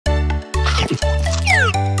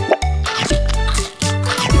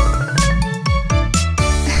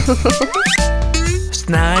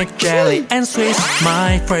Snack, jelly and sweets,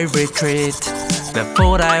 my favorite treat. The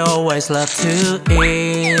food I always love to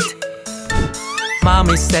eat.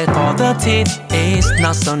 Mommy said for the teeth it's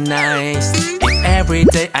not so nice if every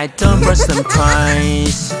day I don't brush them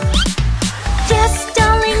twice. Yes,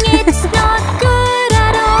 darling, it's not good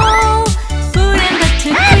at all. Food and but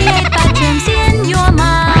to create bad germs in your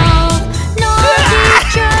mouth. Naughty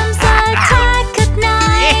germs attack at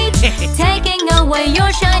night, taking away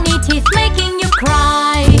your shiny teeth, making you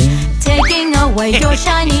cry. Taking away your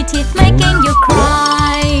shiny teeth, making you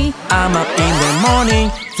cry. I'm up in the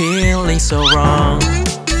morning, feeling so wrong.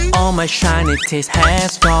 All my shiny teeth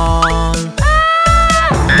has gone.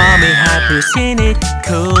 Mommy, have you seen it?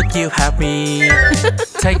 Could you help me?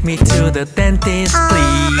 Take me to the dentist,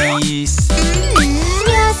 please.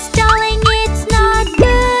 Yes, darling, it's not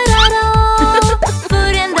good at all.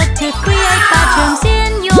 Food and that to create bad germs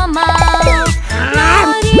in your mouth.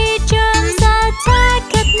 Naughty germs attack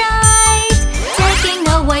at night, taking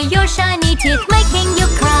away your shiny teeth, making you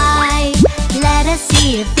cry. Let us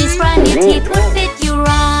see if these runny teeth will fit you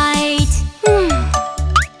right.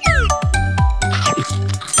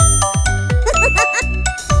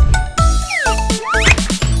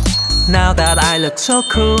 Now that I look so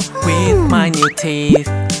cool with my new teeth,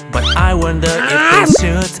 but I wonder if they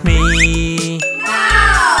suit me.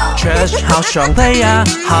 Just how strong they are,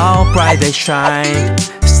 how bright they shine,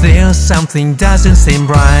 still something doesn't seem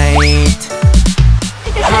right.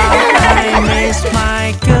 How I miss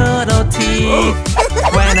my good old teeth.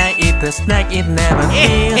 When I eat the snack it never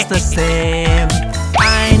feels the same.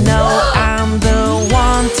 I know I'm the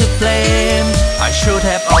one to blame. I should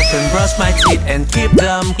have often brushed my teeth and keep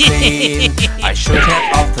them clean. I should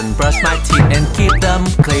have often brushed my teeth and keep them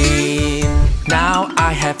clean. Now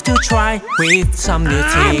I have to try with some new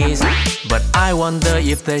teeth, but I wonder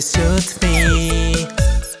if they suit me.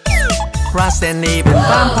 Rats and even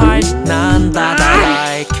vampires, none that I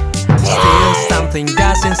like. Still something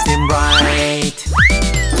doesn't seem right.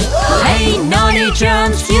 Hey, naughty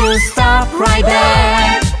germs, you stop right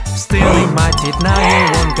there. Stealing my teeth, now you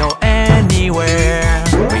won't go anywhere.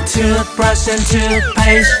 With toothbrush and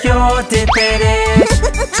toothpaste, you're defeated.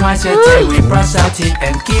 Twice a day we brush our teeth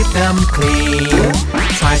and keep them clean.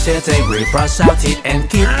 Twice a day we brush our teeth and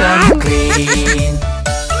keep them clean.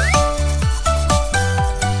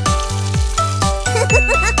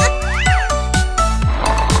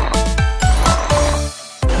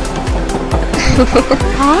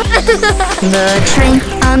 The train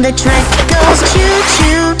on the track goes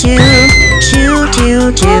choo-choo-choo,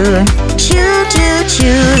 choo-choo-choo,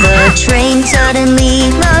 choo-choo-choo. The train suddenly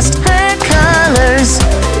lost her colors.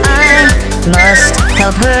 I must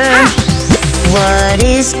help her. What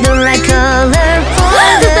is the right color for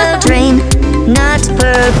the train? Not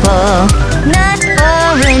purple, not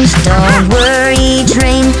orange. Don't worry,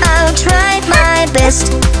 train, I'll try my best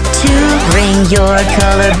to bring your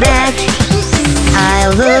color back.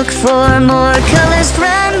 I'll look for more colors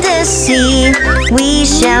from the sea. We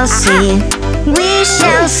shall see, we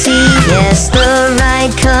shall see. Yes, the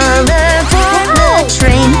right color for the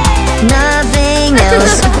train. Nothing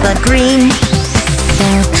else but green.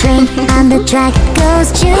 The train on the track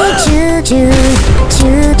goes choo-choo-choo,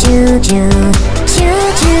 choo-choo-choo,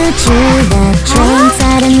 choo-choo-choo. The train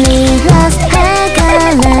suddenly lost her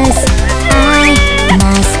colors. I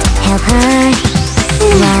must help her.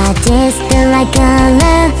 What is the right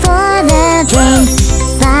color for the train?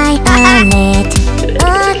 Violet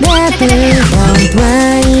or the blue? Don't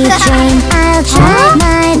worry, train, I'll try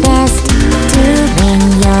my best to bring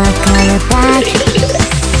your color back.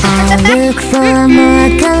 I'll look for more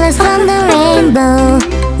colors from the rainbow.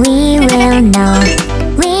 We will know,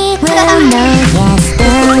 we will know. Yes,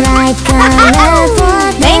 the right color for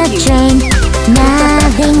the train.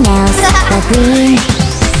 Nothing else but green.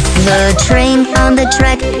 The train on the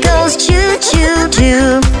track goes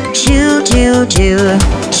choo-choo-choo, choo-choo-choo,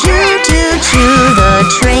 choo-choo-choo. The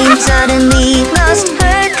train suddenly lost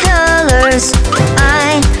her colors.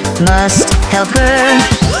 I must help her.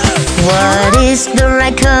 What is the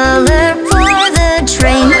right color for the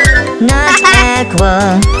train? Not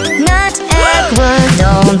aqua, not aqua.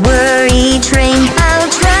 Don't worry, train, I'll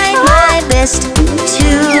try my best to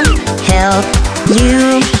help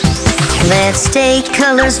you. Let's take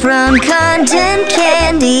colors from cotton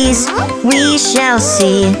candies. We shall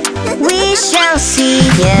see, we shall see.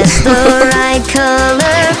 Yes, the right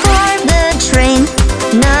color for the train.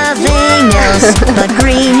 Nothing else but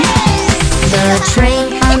green. The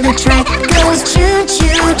train on the track goes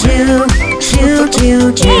choo-choo-choo,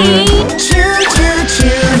 choo-choo-choo,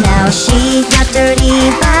 choo-choo-choo. Now she got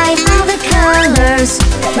dirty by all the colors.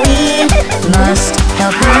 We must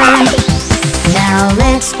help her.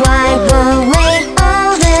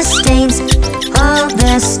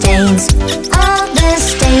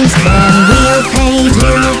 Then we'll paint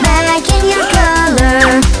you back in your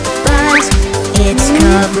color, but it's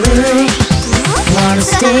blue. One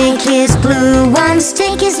stick is blue, one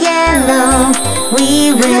stick is yellow.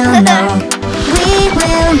 We will know, we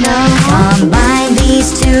will know. Combine these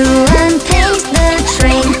two and paint the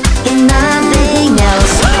train in nothing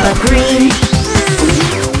else but green.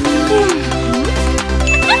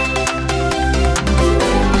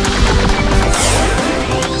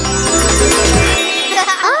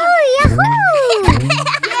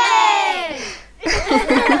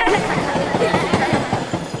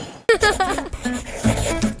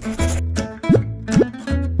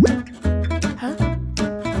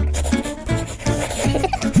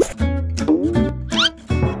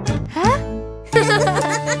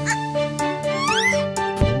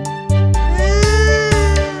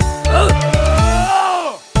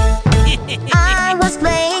 I was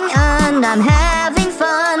playing and I'm having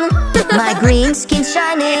fun. My green skin's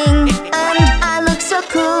shining and I look so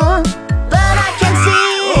cool, but I can't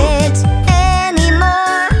see it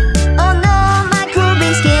anymore. Oh no, my cool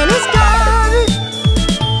green skin is gone.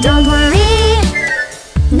 Don't worry,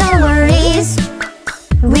 no worries.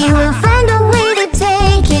 We will find a way to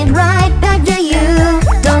take it right back to you.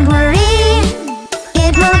 Don't worry,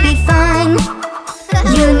 it will be fine.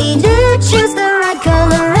 You need to choose the right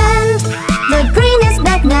color and the green is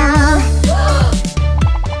back now.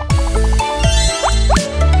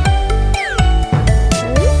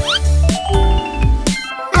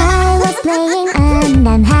 I was playing and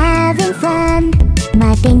I'm having fun.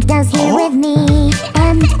 My pink doll's here with me,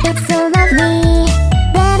 and it's so lovely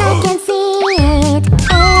that I can't see it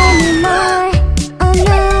anymore. Oh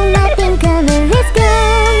no, my pink color is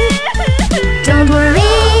gone. Don't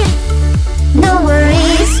worry, no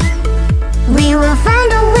worries. We will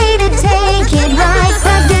find a way to take it right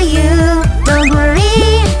back to you. Don't worry,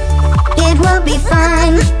 it will be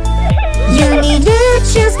fine. You need to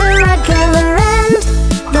choose the right color and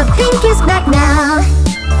the pink is back now.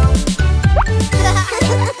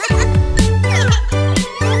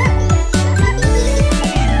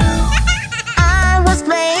 I was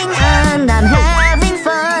playing and I'm having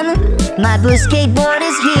fun. My blue skateboard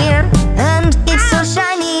is here and it's so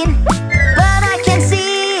shiny, but I can't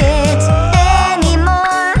see it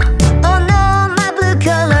anymore. Oh no, my blue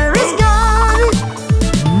color is gone.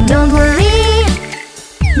 Don't worry,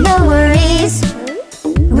 no worries.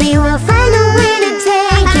 We will find a way to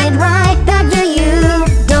take it right back to you.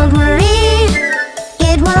 Don't worry,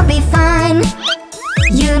 it will be fine.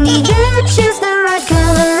 You need to choose the right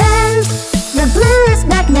color and the blue is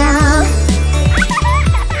back now.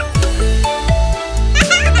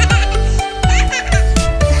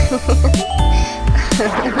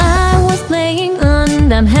 I was playing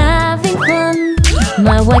and I'm having fun.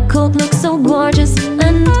 My white coat looks so gorgeous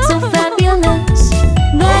and so fabulous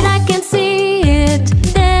that I can't see it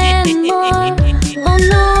anymore. Oh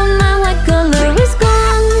no, my white color is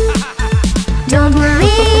gone. Don't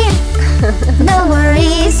worry, no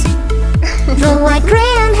worries. The white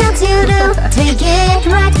crayon helps you to take it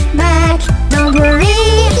right back. Don't worry,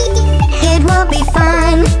 it will be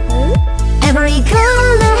fine. Every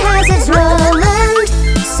color has its role and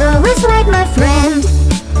so is white, my friend.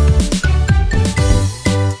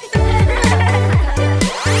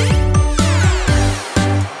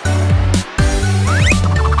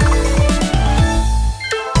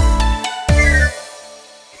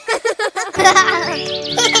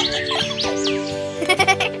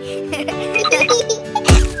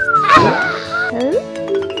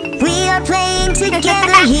 We are playing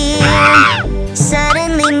together here.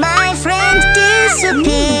 Suddenly my friend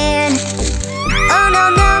disappeared. Oh no,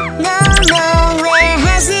 no, no, no, where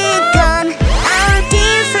has it gone? Our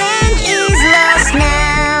dear friend is lost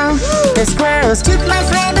now. The squirrels took my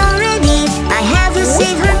friend already. I have to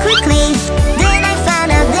save her quickly. Then I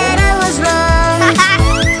found out that I was wrong.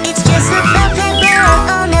 It's just a bell pepper.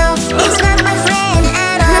 Oh no, it's not my friend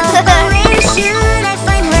at all. Oh, where should I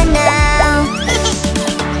find her now?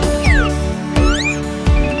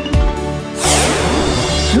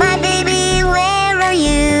 My baby, where are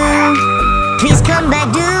you? Please come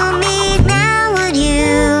back to me now, would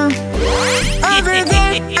you? Over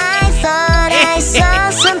there, I thought I saw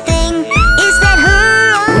something. Is that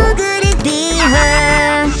her? Oh, could it be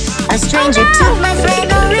her? A stranger took my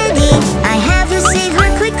friend already. I have to save her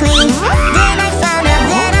quickly. Then I found out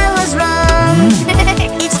that I was wrong.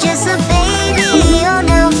 It's just a baby. Oh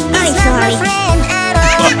no, it's not my friend at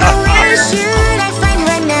all. Oh, where should I find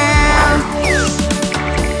her now?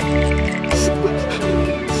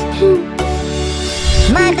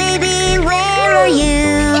 My baby, where are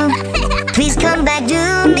you? Please come back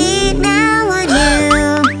to me now, would you?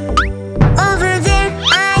 Over there,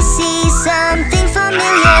 I see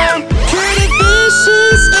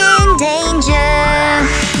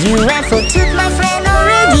fool took my friend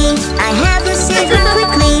already. I have to save her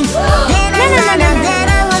quickly. Then I found out that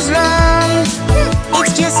I was wrong.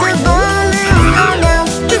 It's just a balloon, oh no,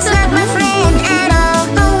 it's not my friend at all.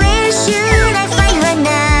 Oh, where should I find her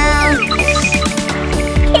now?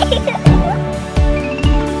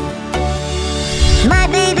 My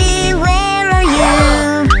baby, where are you?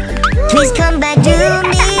 Please come back to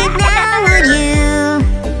me now, would you?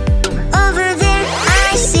 Over there,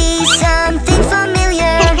 I see something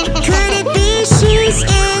familiar. Could it be she's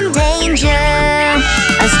in danger?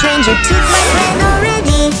 A stranger took my friend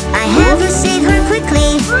already. I have to save her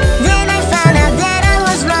quickly. Then I found out that I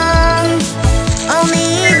was wrong. Only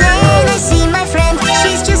then I see my friend.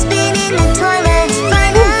 She's just been in the toilet.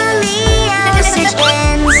 Finally, our search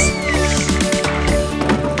ends.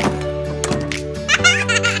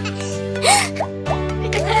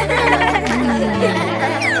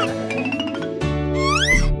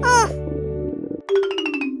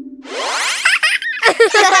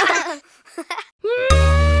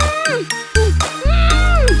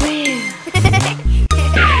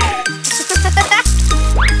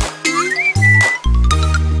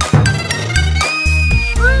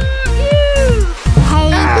 Hey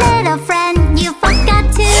little friend, you forgot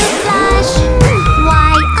to flush.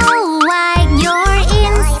 Why, oh why, you're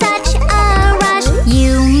in such a rush.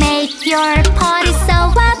 You make your potty so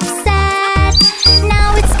upset.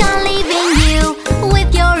 Now it's gone leaving you with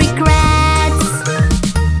your regrets.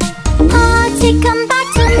 Potty, come back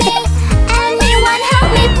to me. Anyone help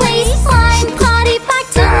me please? Find potty back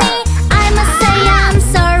to me. I must say I'm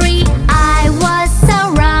sorry, I was so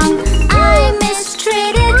wrong. I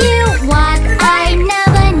mistreated you. What I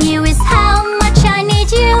never knew is how much I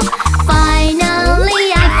need you.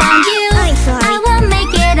 Finally I found you. I will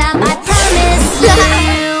make it up, I promise you.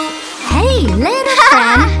 Hey little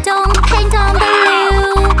friend, don't paint on the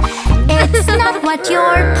loo. It's not what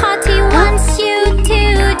your potty wants you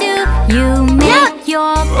to do. You make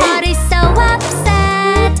your potty so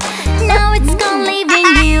upset. Now it's gone leaving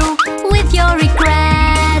you with your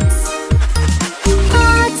regrets.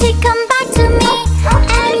 Potty, come back to me.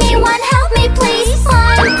 Anyone help me please?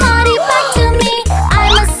 Find potty back to me. I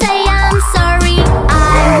must say I'm sorry,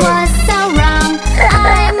 I was so wrong.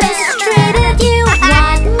 I mistreated you.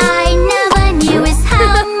 What I never knew is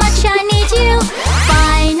how much I need you.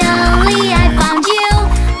 Finally I found you.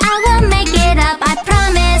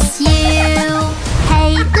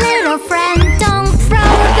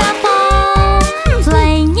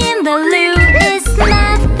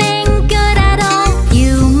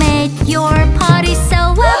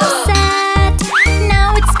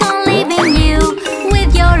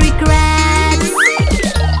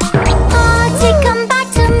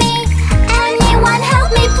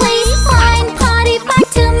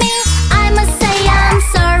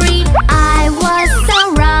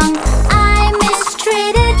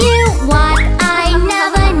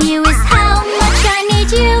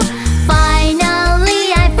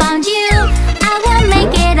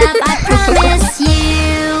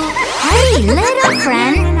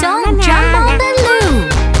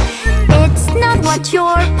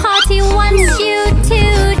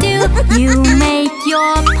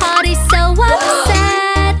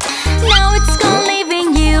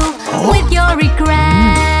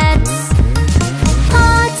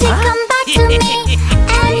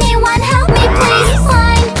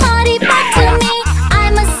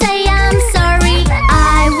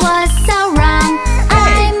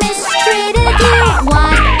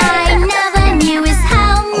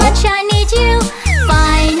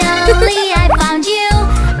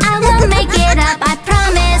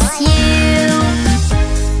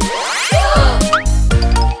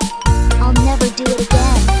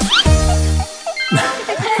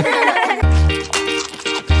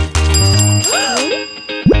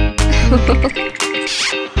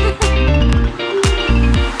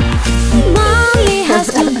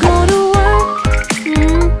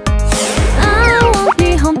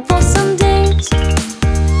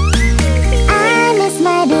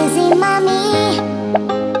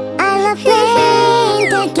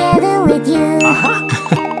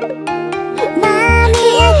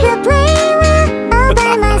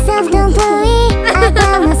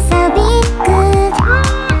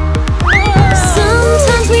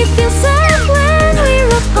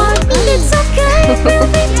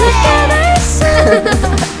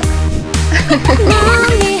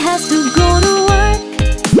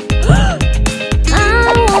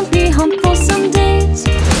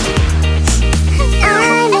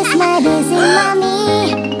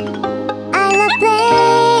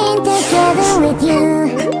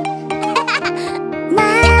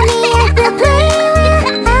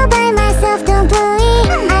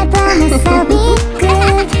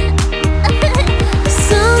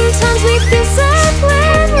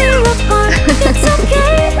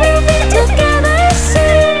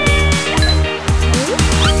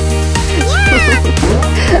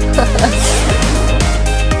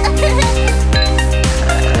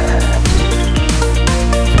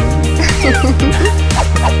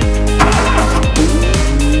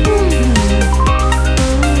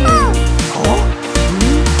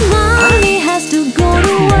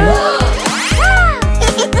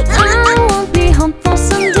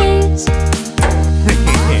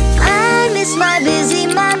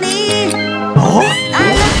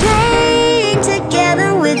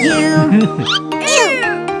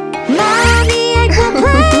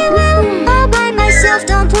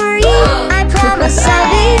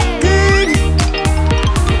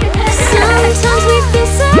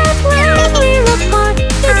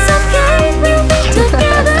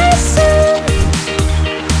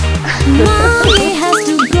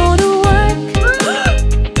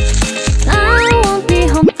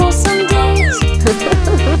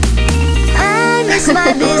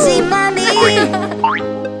 my busy mommy.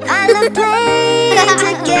 I love playing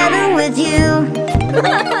together with you.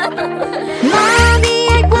 Mommy,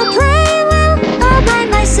 I will play well all by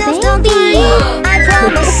myself. Don't worry, I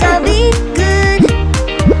promise I'll be good.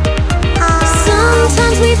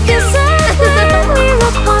 Sometimes we feel sad when we're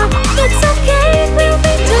apart. It's okay, we'll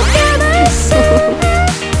be together soon.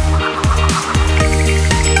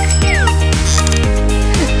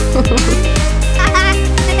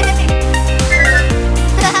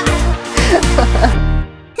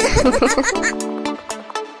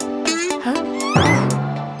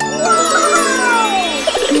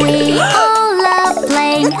 We all love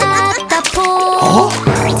playing at the pool.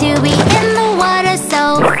 To be in the water so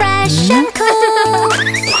fresh and cool.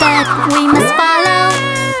 But we must follow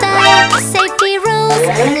the safety rules.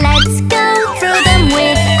 Let's go through them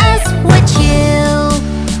with us, would you?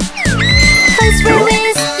 First rule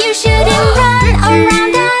is you shouldn't run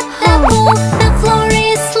around at the pool. The floor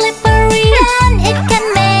is slippery and it can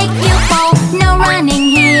make you fall. No running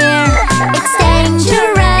here, it's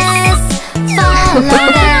dangerous. Follow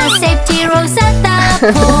the safety rules at the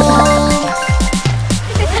pool.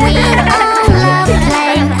 We all love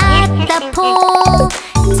playing at the pool.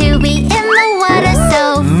 To be in the water so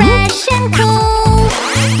fresh and cool.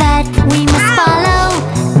 But we must follow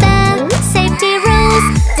the safety rules.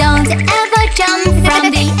 Don't ever jump from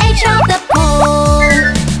the edge of the pool.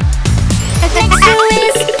 Next rule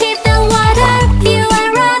is keep the water viewer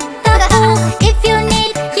at the pool. If you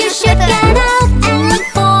need, you should get out and look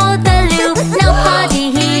for the loo. No party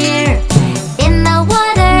here in the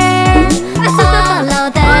water. Follow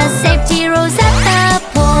the safety rules at the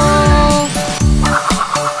pool.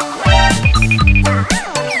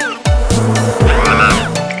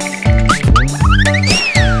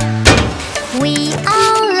 We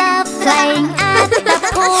all love playing at the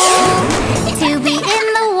pool. To be in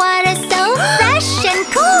the water so fresh and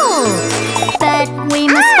cool. But we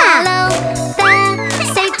must follow the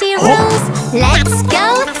safety rules. Let's go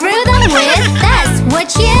through them with us,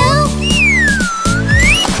 would you?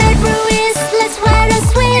 Third rule is let's wear a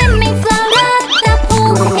swimming float at the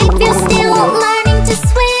pool. If you're still learning to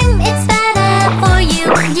swim, it's better for you.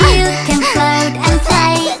 You can float and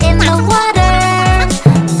play in the water.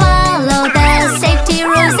 Follow the safety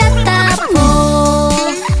rules at the pool.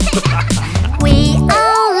 We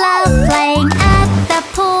all love playing at the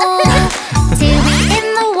pool. To be in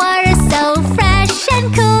the water so fresh and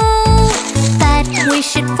cool. But we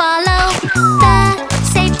should follow the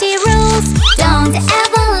safety rules. Don't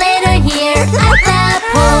ever litter here at the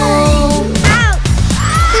pool.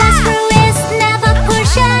 Last rule is never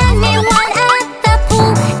push anyone at the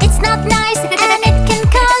pool. It's not nice and it can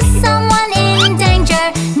cause someone in danger.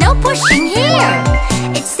 No pushing here,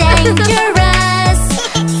 it's dangerous.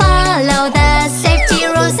 Follow the safety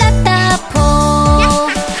rules at the pool.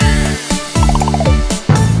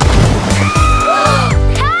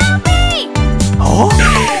 Help me!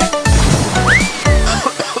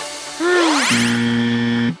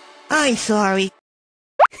 I'm sorry.